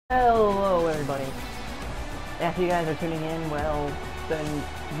Hello everybody. If you guys are tuning in, well, then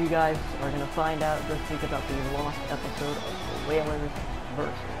you guys are going to find out this week about the lost episode of the Whalers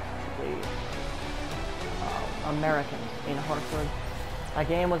versus the Americans in Hartford. That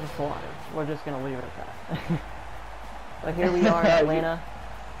game was a slaughter. We're just going to leave it at that. But here we are in Atlanta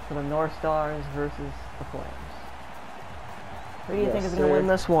for the North Stars versus the Flames. Who do you think is going to win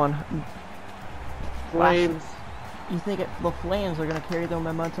this one? Flames. You think the Flames are going to carry their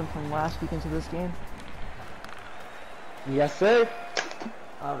momentum from last week into this game? Yes, sir.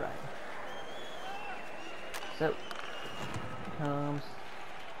 Alright. So, comes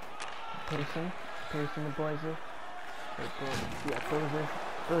Pearson the boys are. Yeah,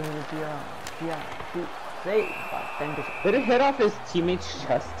 those are the Gianna. Shoot. Save by Ben Bishop. Did it hit off his teammate's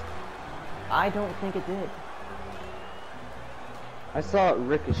chest? I don't think it did. I saw it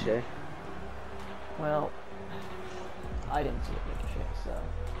ricochet. Well, I didn't see it ricochet, so.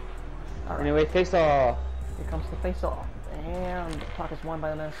 All right. Anyway, face off. Here comes the face off. And the puck is won by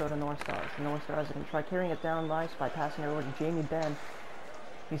the Minnesota North Stars. The North Stars are going to try carrying it down the ice by passing it over to Jamie Benn.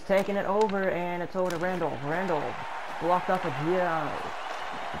 He's taking it over, and it's over to Randall. Randall blocked off a Giano,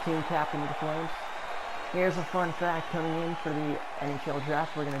 the team captain of the Flames. Here's a fun fact coming in for the NHL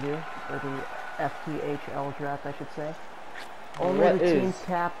draft we're going to do, or the FTHL draft, I should say. Only the team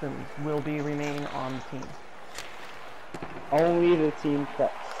captains will be remaining on the team. Only the team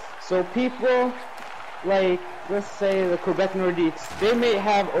captains. So people, like, let's say the Quebec Nordiques, they may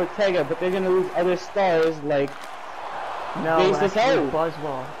have Ortega, but they're going to lose other stars, like, no, actually,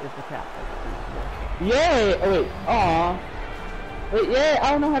 Buzzwell is the captain. Yay! Oh, wait. Aw. Wait, yeah,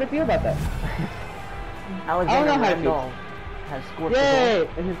 I don't know how to feel about that. Alexander Randall has scored the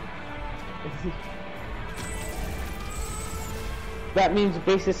goal. That means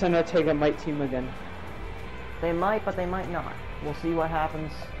Bassist and Ortega might team again. They might, but they might not. We'll see what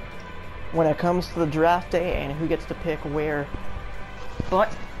happens when it comes to the draft day and who gets to pick where. But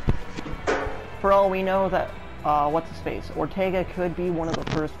for all we know, that what's his face? Ortega could be one of the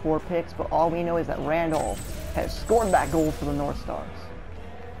first 4 picks, but all we know is that Randall has scored that goal for the North Stars.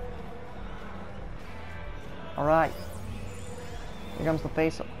 Alright. Here comes the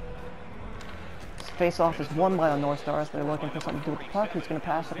face-off. This face-off is won by the North Stars. They're looking for something to do with the puck. Who's going to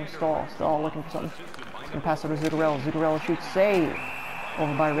pass it from Stahl? Stahl looking for something. He's going to pass it to Zuccarello. Zuccarello shoots, save!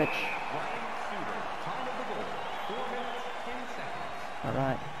 Over by Rich.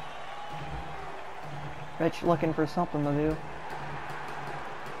 Alright. Rich looking for something to do.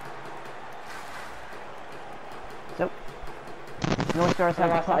 So, North Stars have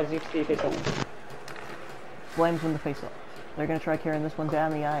the puck. Flames win the face-off. They're going to try carrying this one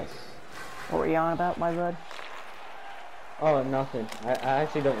down the ice. What were you on about, my bud? Oh, nothing. I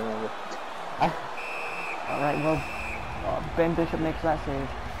actually don't remember. Alright, well, Ben Bishop makes that save.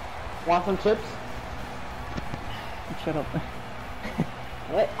 Want some chips? Shut up.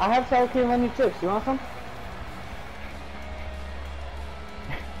 Wait, I have sour cream onion chips. You want some?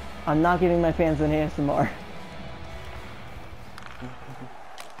 I'm not giving my fans an ASMR.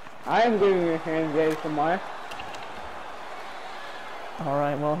 I am giving your fans ASMR.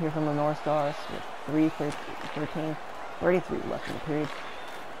 Alright, well, here from the North Stars with 33 left in the period.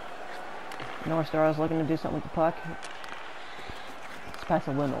 North Stars looking to do something with the puck. Let's pass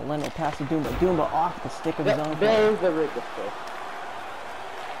to Lindell. Lindell pass to Dumba. Dumba off the stick of his own player. There's the ricochet.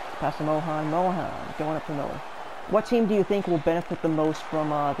 Pass to Mohan. Mohan going up to Miller. What team do you think will benefit the most from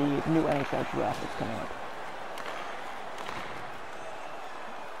the new NHL draft that's coming up?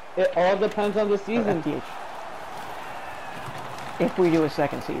 It all depends on the season. FTH. If we do a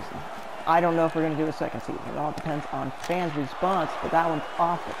second season. I don't know if we're going to do a second season. It all depends on fans' response, but that one's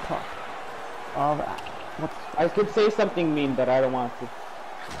off the puck. I could say something mean, but I don't want to.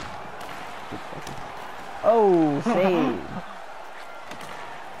 Oh, save.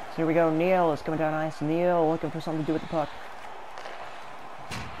 So here we go. Neal is coming down ice. Neal looking for something to do with the puck.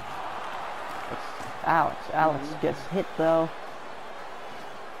 It's Alex. Alex gets hit, though.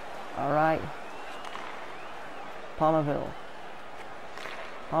 Alright. Palmerville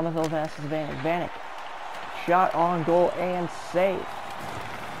passes Vanek. Vanek. Shot on goal and save.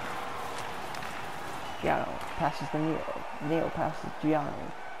 Giano passes to Neal. Neal passes to Giano.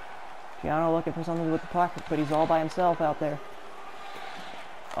 Giano looking for something to do with the puck, but he's all by himself out there.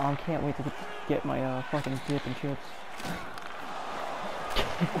 Oh, I can't wait to get my fucking dip and chips.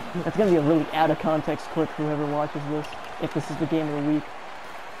 That's gonna be a really out of context clip for whoever watches this, if this is the game of the week.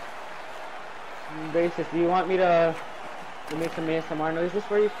 Bassist, do you want me to make some ASMR noises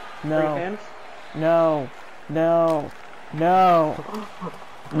for you? No. For your fans? No. No. No.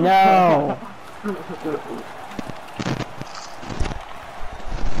 No.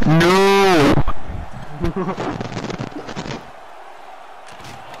 No!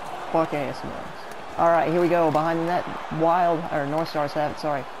 Fuck ass noise. Alright, here we go. Behind the net, North Stars have it,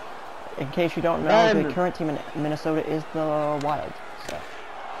 sorry. In case you don't know, the current team in Minnesota is the Wild. So.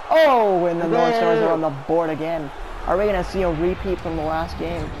 Oh, and the North Stars are on the board again. Are we going to see a repeat from the last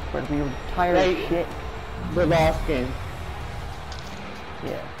game where we were tired as shit? The last game.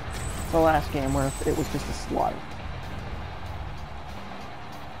 Yeah. The last game where it was just a slaughter.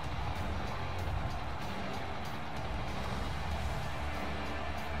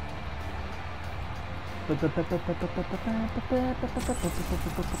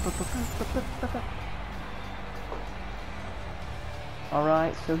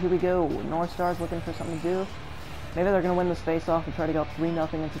 Alright, so here we go. North Stars looking for something to do. Maybe they're going to win this face-off and try to go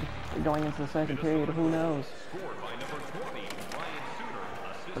 3-0 going into the second period. Who knows?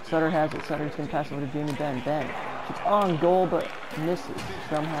 But Sutter has it. Sutter's going to pass over to Jamie Ben. Ben shoots on goal, but misses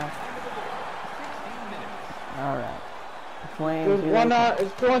somehow. Alright. Flames.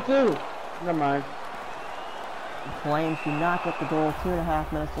 It's 2-2. Never mind. Flames do not get the goal.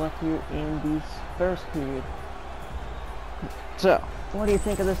 2.5 minutes left here in the first period. So, what do you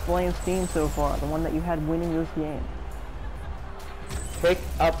think of this Flames team so far? The one that you had winning this game? Pick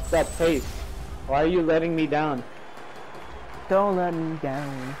up that pace. Why are you letting me down? Don't let me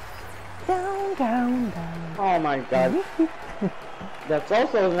down. Down, down, down. Oh my god. That's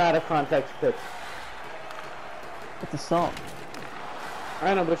also not a context pitch. It's a song.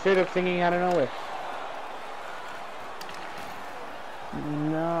 I know, but straight up singing out of nowhere.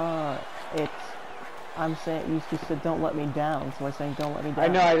 No, it's... I'm saying, you just said don't let me down, so I'm saying don't let me down. I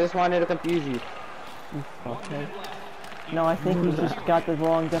know, I just wanted to confuse you. You fuckhead. No, I think you just got the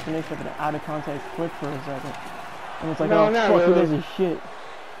wrong definition of an out of context clip for a second. And it's like, no, oh fuck, you guys are shit.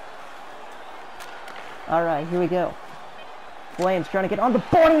 Alright, here we go. Flames trying to get on the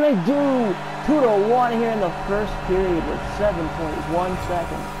board, and they do! 2-1 here in the first period with 7.1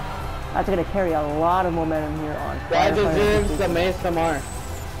 seconds. That's going to carry a lot of momentum here on. That deserves some ASMR.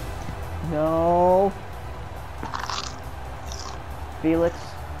 No. Felix,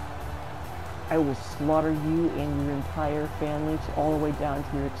 I will slaughter you and your entire family all the way down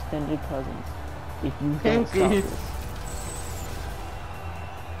to your extended cousins if you don't stop this.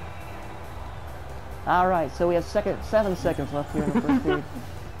 Alright, so we have 7 seconds left here in the first period.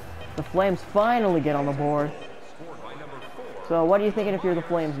 The Flames finally get on the board. So what are you thinking if you're the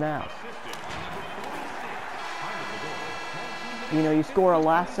Flames now? You know, you score a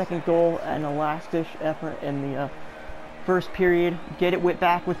last-second goal and a last-ditch effort in the first period, get it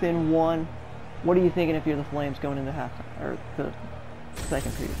back within 1. What are you thinking if you're the Flames going into halftime, or the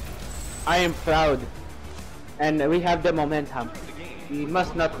second period? I am proud, and we have the momentum. We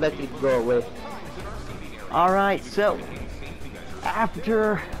must not let it go away. Alright, so,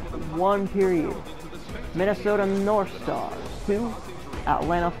 after 1 period, Minnesota North Stars 2,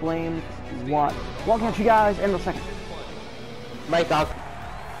 Atlanta Flames 1. We'll catch you guys in the second. Bye, dog.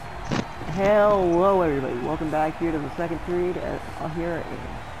 Hello, everybody. Welcome back here to the second period here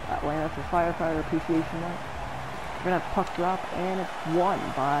in Atlanta for Firefighter Appreciation Night. We're going to have puck drop, and it's won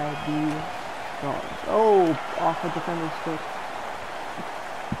by the Stars. Oh, off the defender's stick.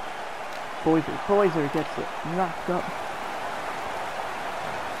 Boiser gets it knocked up.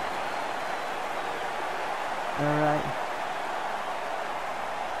 Alright.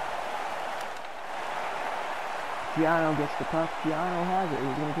 Giano gets the puck. Giano has it.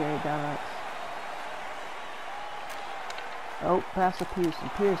 He's going to carry it down right. Oh, pass to Pearson.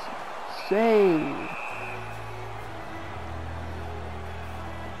 Pearson. Save.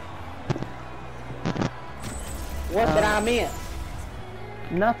 What did I miss?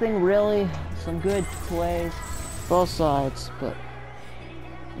 Nothing really. Some good plays. Both sides, but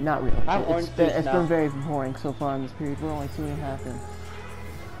not really. It's been very boring so far in this period. We're only 2.5 in.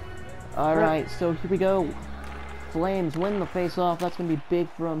 Alright, so here we go. Flames win the face-off. That's going to be big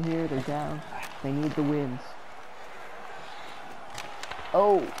for them here. They're down. They need the wins.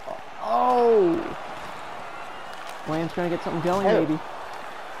 Oh! Oh! Flames trying to get something going, maybe.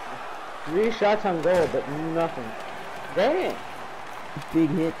 3 shots on goal, but nothing. Damn! Big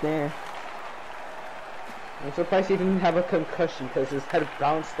hit there. I'm surprised he didn't have a concussion because his head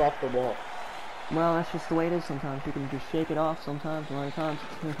bounced off the wall. Well, that's just the way it is sometimes. You can just shake it off sometimes, and other times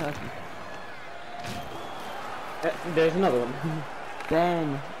it's a concussion. There's another one.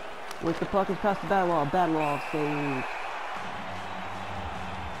 Ben, with the puck is past the Badwall. Badwall save.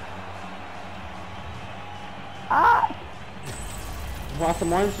 Ah! Want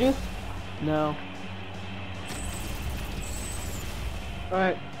some orange juice? No.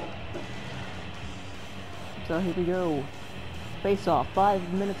 Alright. So here we go. Face off.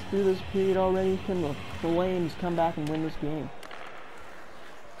 5 minutes through this period already. Can the Flames come back and win this game?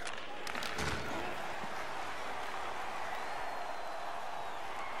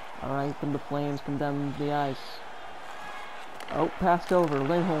 Alright, then the Flames come down the ice. Oh, passed over.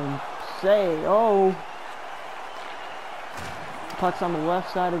 Lindholm. Say, oh! Puck's on the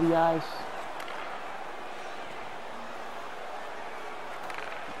left side of the ice.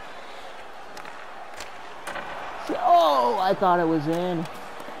 Oh, I thought it was in.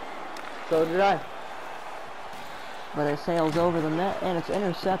 So did I. But it sails over the net, and it's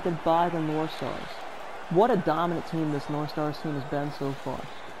intercepted by the North Stars. What a dominant team this North Stars team has been so far.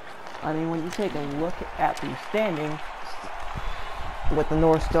 I mean, when you take a look at the standings with the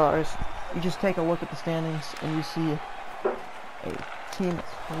North Stars, you just take a look at the standings, and you see a team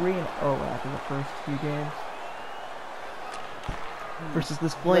that's 3-0 after the first few games. Versus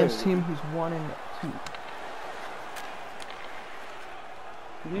this Flames team who's 1-2.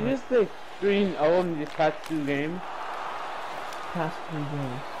 Did you just say 3-0 in these past 2 games? Past 3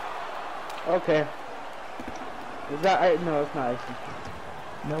 games. Okay. Is that no, it's not icing.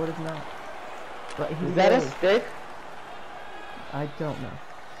 No, it is not. But is that a stick? I don't know.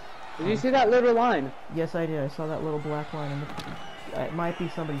 Did you see that little line? Yes, I did. I saw that little black line in the... It might be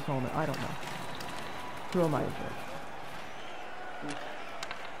somebody's helmet. I don't know. Who am I to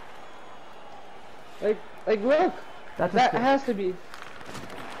judge? Like look! That's that has to be...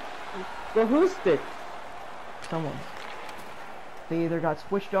 Well, whose stick? Someone's. They either got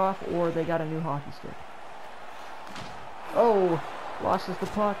switched off or they got a new hockey stick. Oh! Losses the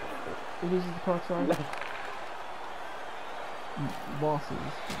puck. Loses the puck, sorry. Losses.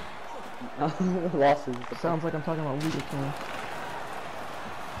 Losses. Sounds like I'm talking about legal terms.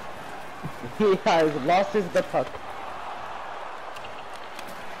 He has losses the puck.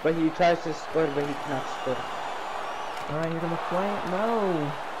 But he tries to score, but he cannot score. Alright, you're gonna play.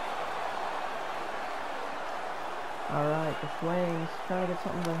 No! Alright, the Flames trying to get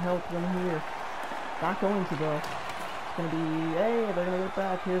something to help them here. Not going to go. It's gonna be, hey, they're gonna get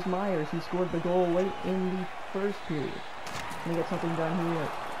back. Here's Myers. He scored the goal late in the first period. Gonna get something done here.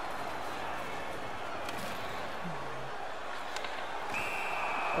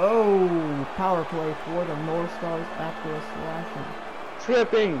 Oh, power play for the North Stars after a slashing.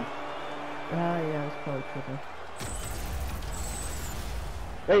 Tripping. Yeah, it's probably tripping.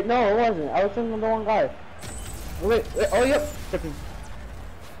 Wait, no, it wasn't. I was thinking of the wrong guy. Wait, oh, yep, tripping.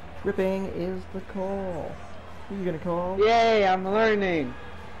 Tripping is the call. Who are you gonna call? Yay, I'm learning.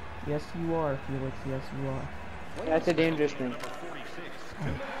 Yes, you are, Felix. Yes, you are. That's a dangerous thing.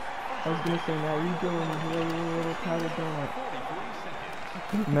 I was gonna say, now you go and play your little powdered donut.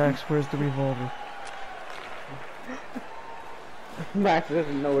 Max, where's the revolver? Max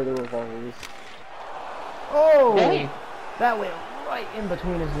doesn't know where the revolver is. Oh! Dang. That went right in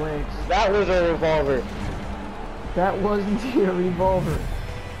between his legs. That was a revolver. That wasn't a revolver.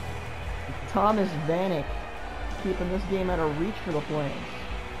 Thomas Vanek keeping this game out of reach for the Flames.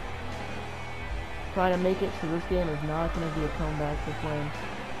 Trying to make it so this game is not going to be a comeback for Flames.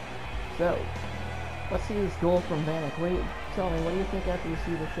 So, let's see this goal from Vanek. Tell me, what do you think after you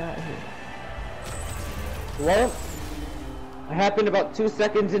see the shot here? Well, it happened about 2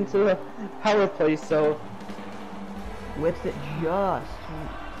 seconds into the power play, so... Whips it just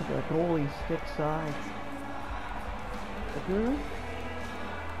to the goalie's stick side.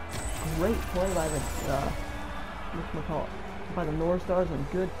 Great play by the by the North Stars,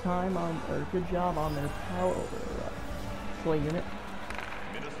 and good job on their power play unit.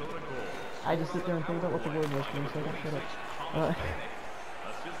 I just sit there and think about what the word was for a second. Shut up.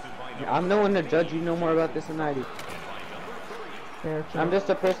 I'm the one to judge. You know more about this than I do. I'm just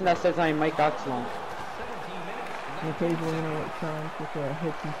a person that says I'm Mike Oxlong. And occasionally, you know, it shines with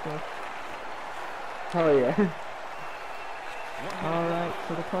hits and stuff. Oh yeah. Alright,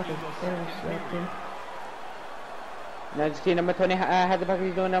 so the puck is intercepted. Now just kidding, number 20 had the puck,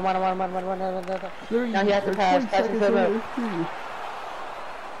 he's doing that one. Now he has to pass, passing to the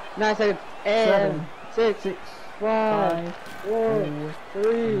 9 seconds, and 6, 5, 4,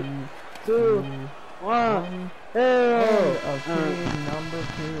 3, 2, 1, of team number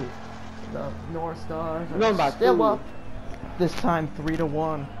 2. The North Stars are still up, this time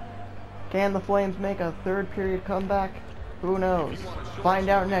 3-1. Can the Flames make a third period comeback? Who knows? Find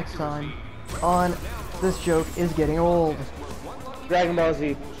out next time on This Joke is Getting Old. Dragon Ball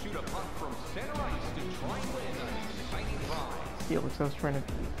Z. Felix, I was trying to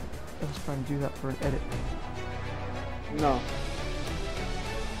do that for an edit. No.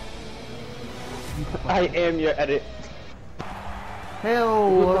 I am your edit.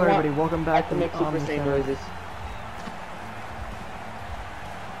 Hello everybody, welcome back to make Super Saiyan noises.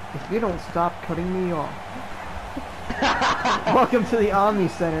 If you don't stop cutting me off. Welcome to the Omni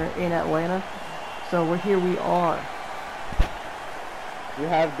Center in Atlanta. So we are. You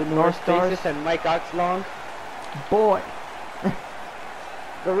have the DerNorseBassist and Mike Oxlong. Boy.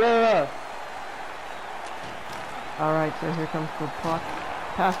 Guerrera. Alright, so here comes the puck.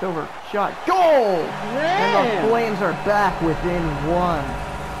 Passed over. Shot. Goal! Man. And the Flames are back within one.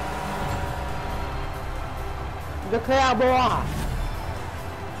 The Cowboy.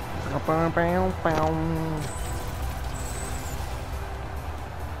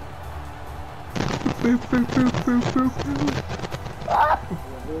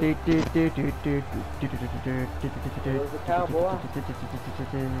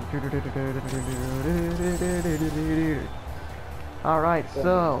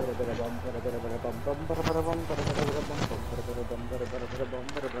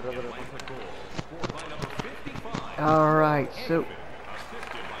 Alright, so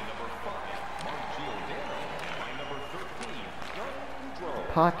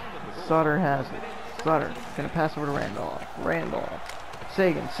puck, Sutter has it. Sutter gonna pass over to Randolph.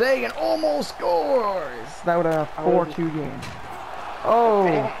 Sagan almost scores! That would have a 4-2 game.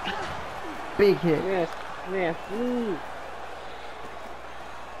 Oh! Big hit. Yes.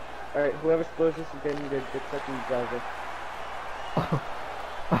 Alright, whoever scores this is getting the second driver. Oh,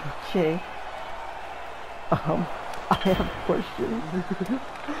 okay. I have questions.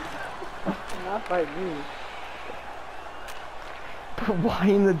 Not by me. But why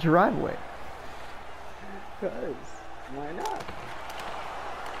in the driveway? Because, why not?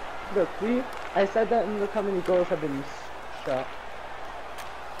 Look, I said that and look how many goals have been shot.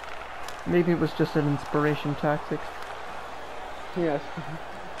 Maybe it was just an inspiration tactic. Yes.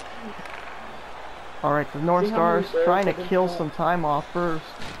 Alright, the North Stars trying to kill some time off first.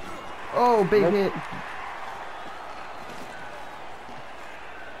 Oh, big hit.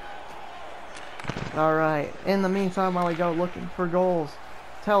 Alright, in the meantime while we go looking for goals,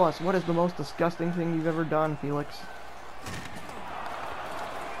 tell us, what is the most disgusting thing you've ever done, Felix?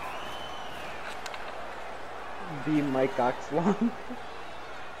 Be Mike Oxlong.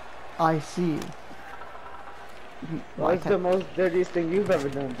 I see. What's the most dirtiest thing you've ever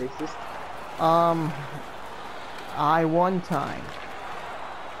done, Bassist? I one time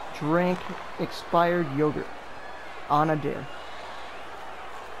drank expired yogurt on a dare.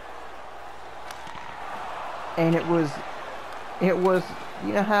 And it was, you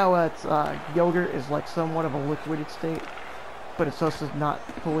know how it's, yogurt is like somewhat of a liquid state, but it's also not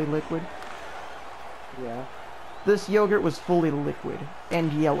fully liquid? Yeah. This yogurt was fully liquid,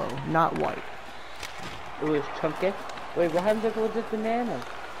 and yellow, not white. It was chunky? Wait, what happened to the banana?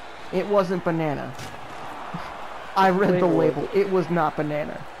 It wasn't banana. I read the label. It was not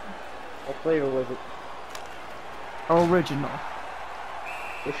banana. What flavor was it? Original.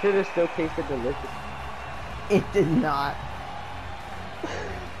 It should have still tasted delicious. It did not.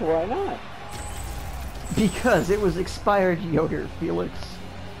 Why not? Because it was expired yogurt, Felix.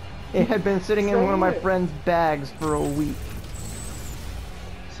 It had been sitting in one of my friend's bags for a week.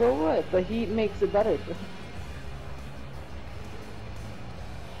 So what? The heat makes it better.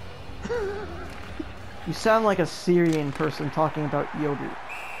 You sound like a Syrian person talking about yogurt.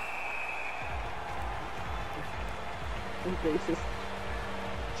 Racist.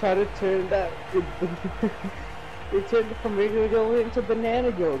 Try to turn that. They turned from regular yogurt into banana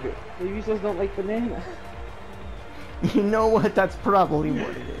yogurt. Maybe you just don't like banana. You know what? That's probably what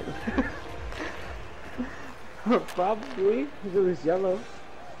it is. Probably, because it was yellow.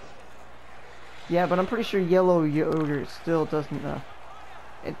 Yeah, but I'm pretty sure yellow yogurt still doesn't,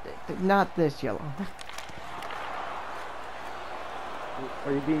 not this yellow.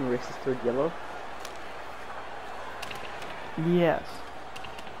 Are you being racist toward yellow? Yes.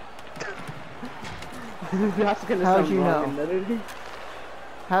 That's gonna How'd sound you wrong know?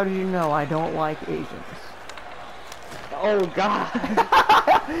 How do you know I don't like Asians? Oh God!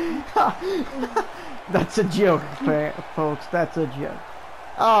 That's a joke, folks. That's a joke.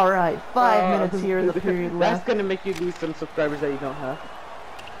 Alright, 5 minutes here in the period left. That's gonna make you lose some subscribers that you don't have.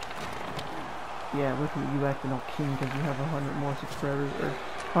 Yeah, look at you acting all king because you have 100 more subscribers, or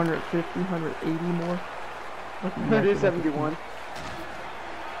 150, 180 more. 171.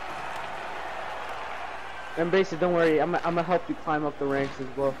 And basically, don't worry, I'm gonna help you climb up the ranks as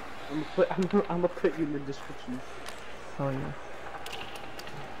well. I'm gonna put you in the description. Oh yeah.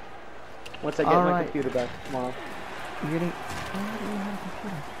 Once I get my computer back tomorrow. You're getting... Oh, you have a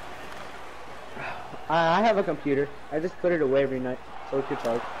computer. I have a computer. I just put it away every night, so it could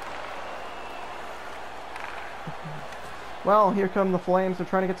charge. Well, here come the Flames. They're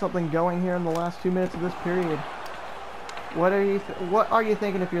trying to get something going here in the last 2 minutes of this period. What are you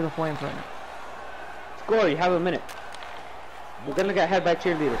thinking if you're the Flames right now? Score, you have a minute. We're gonna get ahead by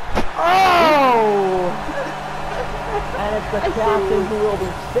cheerleader. Oh! And it's the captain who will be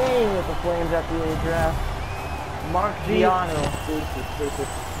staying with the Flames after the draft. Mark Giano.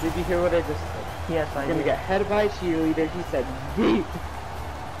 Did you hear what I just said? Yes, I We're did. gonna get ahead by cheerleader. He said deep.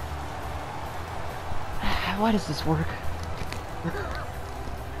 Why does this work?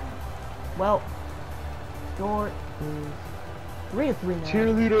 Well, score is 3-3 now.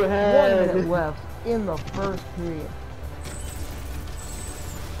 Cheerleader 1 ahead. minute left in the first period.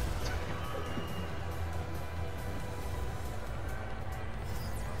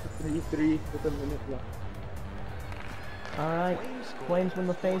 Three with a minute left. Alright, Flames win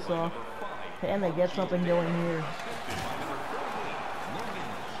the face-off. And they get something going here.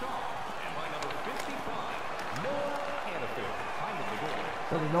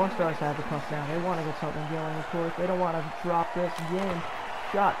 So the North Stars have the puck now. They want to get something going, of course. They don't want to drop this again.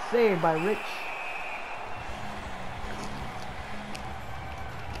 Shot saved by Rich.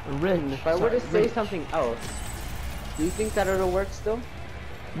 If I were to say something else, do you think that it'll work still?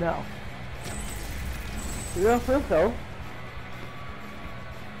 No. You don't think so?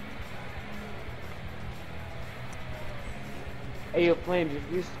 Hey, yo, Flames,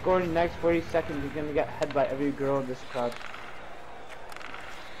 if you score in the next 40 seconds, you're gonna get head by every girl in this crowd.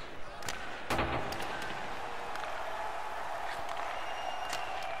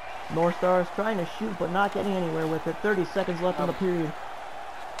 North Stars trying to shoot, but not getting anywhere with it. 30 seconds left in the period.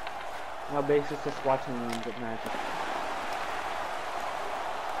 Now, Bass is just watching them get magic.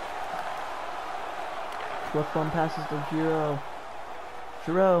 Swift fun passes to Giro.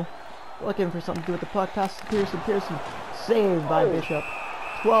 Giro looking for something to do with the puck. Passes to Pearson. Pearson saved by Bishop.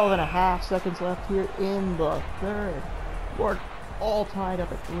 12.5 seconds left here in the third. We're all tied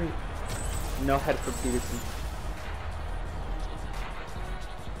up at 3. No head for Peterson.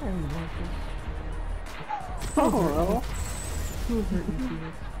 Oh, Who hurt you,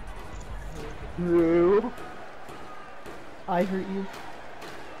 Felix? no. I hurt you?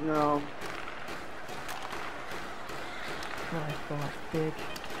 No. What I thought, bitch.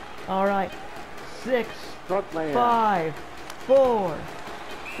 Alright. 6, Fuck my 5, 4,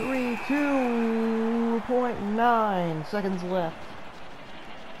 3, 2.9 seconds left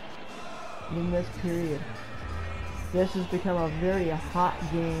in this period. This has become a very hot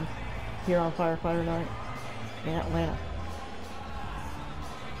game here on Firefighter Night in Atlanta.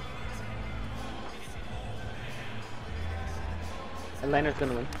 Atlanta's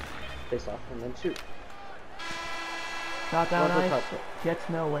gonna win. Face off and then shoot. Shot down What's the ice, cut? gets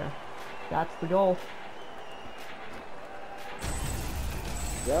nowhere. That's the goal.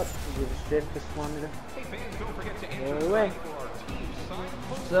 Yep, we just did this one. Go away.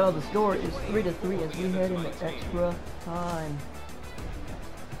 So the score is 3-3 as we head into extra time.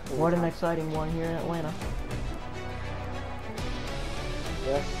 What an exciting one here in Atlanta.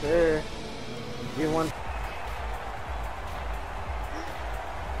 Yes, sir. G1.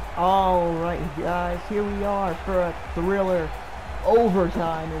 Alright guys, here we are for a thriller.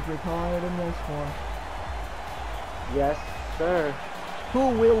 Overtime as we're calling it in this one. Yes, sir. Who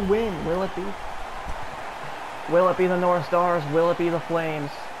will win? Will it be the North Stars? Will it be the Flames?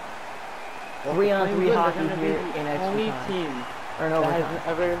 Well, 3-on-3 hockey here in extra only time. team Or in that overtime. has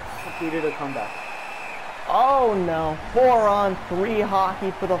ever completed a comeback. Oh no, 4-on-3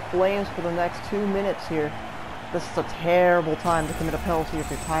 hockey for the Flames for the next 2 minutes here. This is a terrible time to commit a penalty if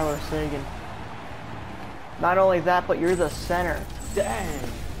you're Tyler Sagan. Not only that, but you're the center. Dang.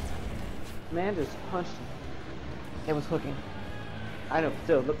 Man just punched him. It was hooking. I know,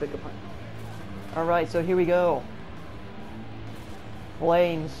 still looked like a punch. Alright, so here we go.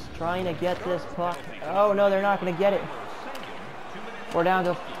 Flames trying to get this puck. Oh no, they're not going to get it. We're down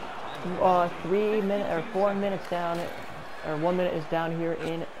to 4 minutes down, or 1 minute is down here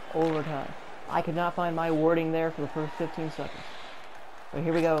in overtime. I could not find my wording there for the first 15 seconds. So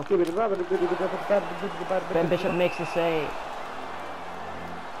here we go. Ben Bishop makes the save.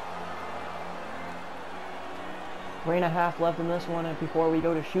 3.5 left in this one, and before we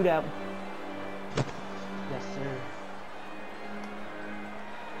go to shootout. Yes, sir.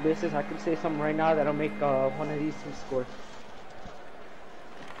 This is, I can say something right now that'll make one of these teams score.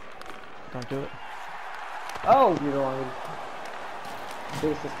 Don't do it. Oh! You know,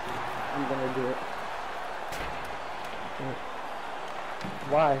 I'm gonna do it.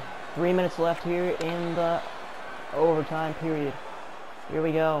 Why? 3 minutes left here in the overtime period. Here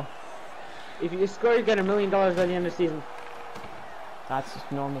we go. If you score, you get $1 million by the end of the season. That's just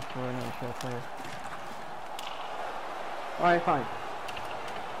normal for an NHL player.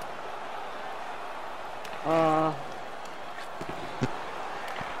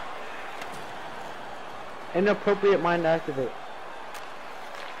 Inappropriate mind activate.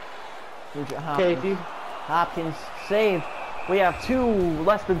 Okay, Hopkins saved. We have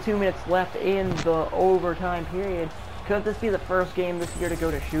less than 2 minutes left in the overtime period. Could this be the first game this year to go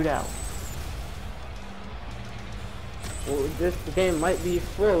to shootout? Well, this game might be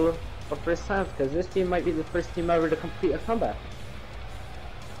full of first times because this team might be the first team ever to complete a comeback.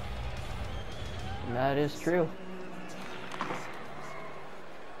 That is true.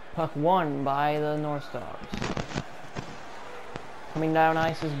 Puck won by the North Stars. Coming down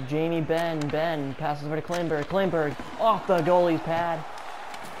ice is Jamie Benn. Benn passes over to Klingberg. Klingberg off the goalie's pad.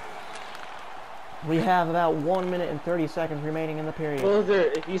 We have about 1 minute and 30 seconds remaining in the period.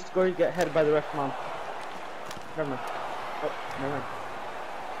 Closer, if you score, you get headed by the ref, mom. Never mind. Oh, never mind.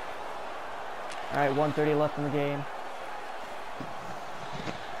 Alright, 1:30 left in the game.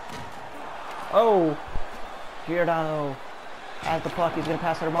 Oh! Giordano has the puck. He's going to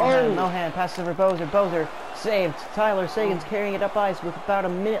pass it to Mohan. Mohan passes over Bozer. Bozer saved. Tyler Sagan's carrying it up ice with about a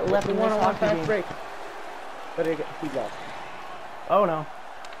minute left in this hockey game. Break. But he lost. Oh no.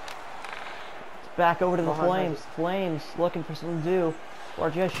 It's back over to the Flames. Flames looking for something to do. We're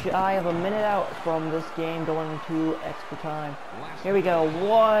just shy of a minute out from this game going to extra time. Here we go.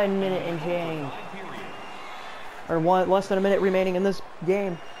 1 minute and change. Or less than a minute remaining in this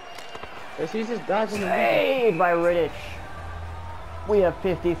game. He's just dodging. Saved by Rittich. We have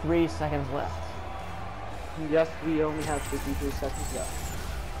 53 seconds left. Yes, we only have 53 seconds left.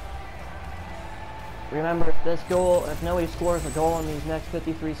 Remember, if nobody scores a goal in these next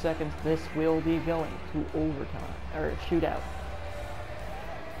 53 seconds, this will be going to overtime, or shootout.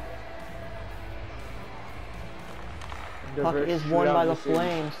 Puck is won by the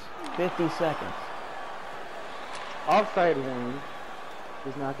Flames. 50 seconds. Offside win.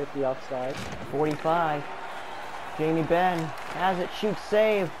 Does not get the offside. 45. Jamie Benn has it, shoots,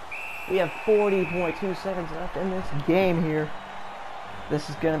 save. We have 40.2 seconds left in this game here. This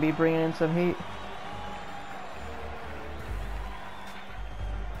is going to be bringing in some heat.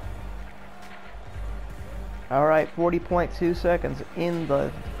 Alright, 40.2 seconds in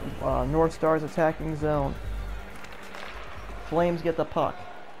the North Stars attacking zone. Flames get the puck.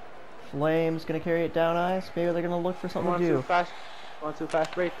 Flames going to carry it down ice. Maybe they're going to look for something to do. One too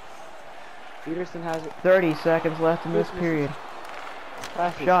fast break. Peterson has it. 30 seconds left in this period.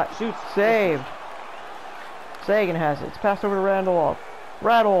 Passes. Shot. Shoots. Saved. Sagan has it. It's passed over to Randolph.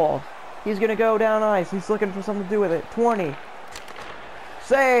 Randolph. He's going to go down ice. He's looking for something to do with it. 20.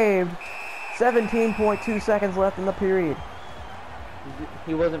 Saved. 17.2 seconds left in the period.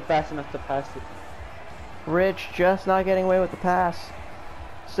 He wasn't fast enough to pass it. Rich just not getting away with the pass.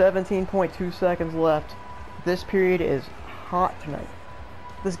 17.2 seconds left. This period is hot tonight.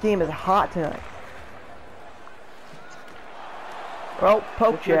 This game is hot tonight. Well,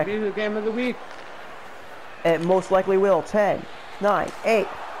 poke check. This will be the game of the week. It most likely will. 10, 9, 8,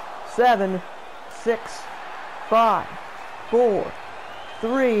 7, 6, 5, 4,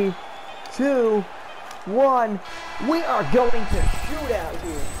 3, 2, 1. We are going to shootout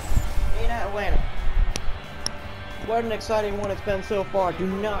here in Atlanta. What an exciting one it's been so far. Do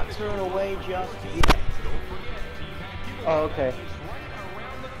not turn away just yet. Oh, okay.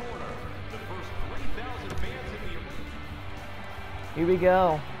 Here we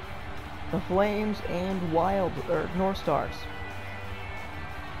go. The Flames and North Stars.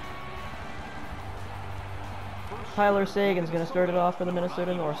 Tyler Sagan's going to start it off for the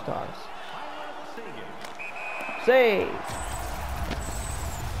Minnesota North Stars. Save!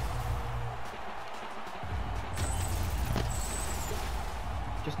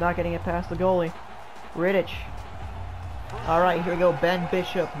 Just not getting it past the goalie. Rittich. Alright, here we go. Ben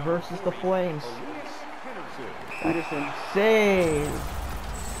Bishop versus the Flames. Peterson. Save!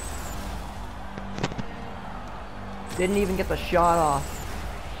 Didn't even get the shot off.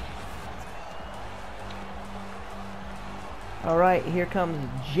 Alright, here comes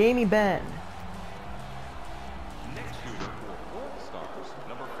Jamie Benn. Next shooter for North Stars,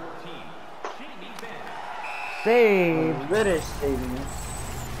 number 14, Jamie Benn. Save! Rittich saving it.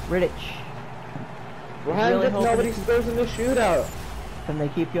 Rittich. Why Really did hoping nobody to keep- scores in the shootout? And they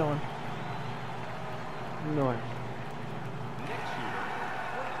keep going. No. Next shooter,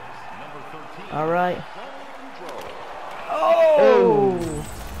 number 13, Alright. Oh! Oh!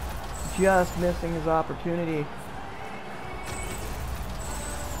 Just missing his opportunity.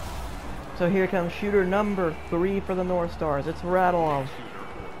 So here comes shooter number 3 for the North Stars. It's Radulov.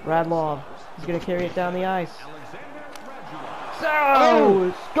 Radulov. He's going to carry it down the ice.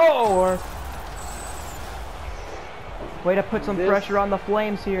 So, score! Way to put some pressure on the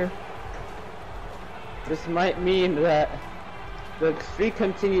Flames here. This might mean that the streak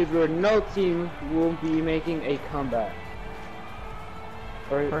continues where no team will be making a comeback.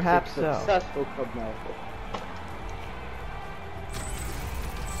 Or Perhaps a so. successful comeback.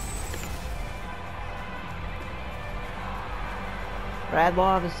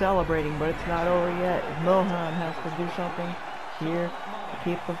 Radlov is celebrating, but it's not over yet. Mohan has to do something here to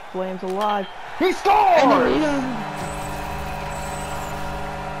keep the Flames alive. He scores!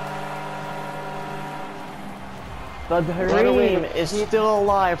 The dream is still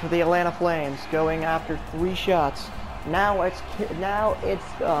alive for the Atlanta Flames, going after 3 shots. Now it's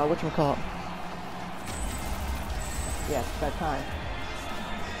whatchamacallit? Yes, that time.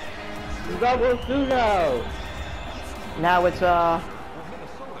 Double shootout! Now it's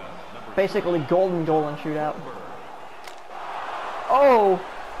basically golden goal and shootout. Oh!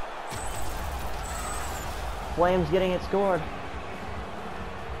 Flames getting it scored.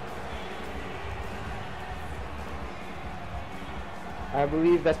 I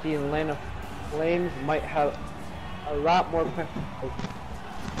believe that the Atlanta Flames might have a lot more pressure.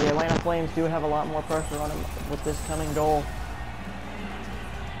 The Atlanta Flames do have a lot more pressure on them with this coming goal.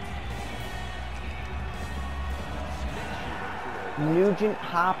 Nugent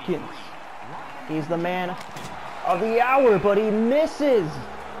Hopkins. He's the man of the hour, but he misses.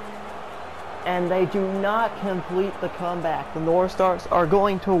 And they do not complete the comeback. The North Stars are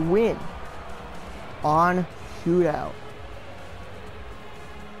going to win on shootout.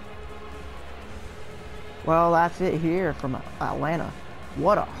 Well, that's it here from Atlanta.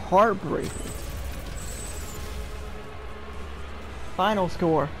 What a heartbreaker. Final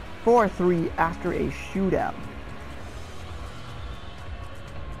score, 4-3 after a shootout.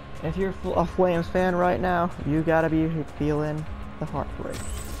 If you're a Flames fan right now, you gotta be feeling the heartbreak.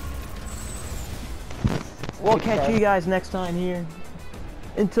 We'll catch you guys next time here.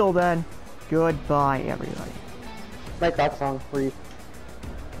 Until then, goodbye everybody. Like that song for you.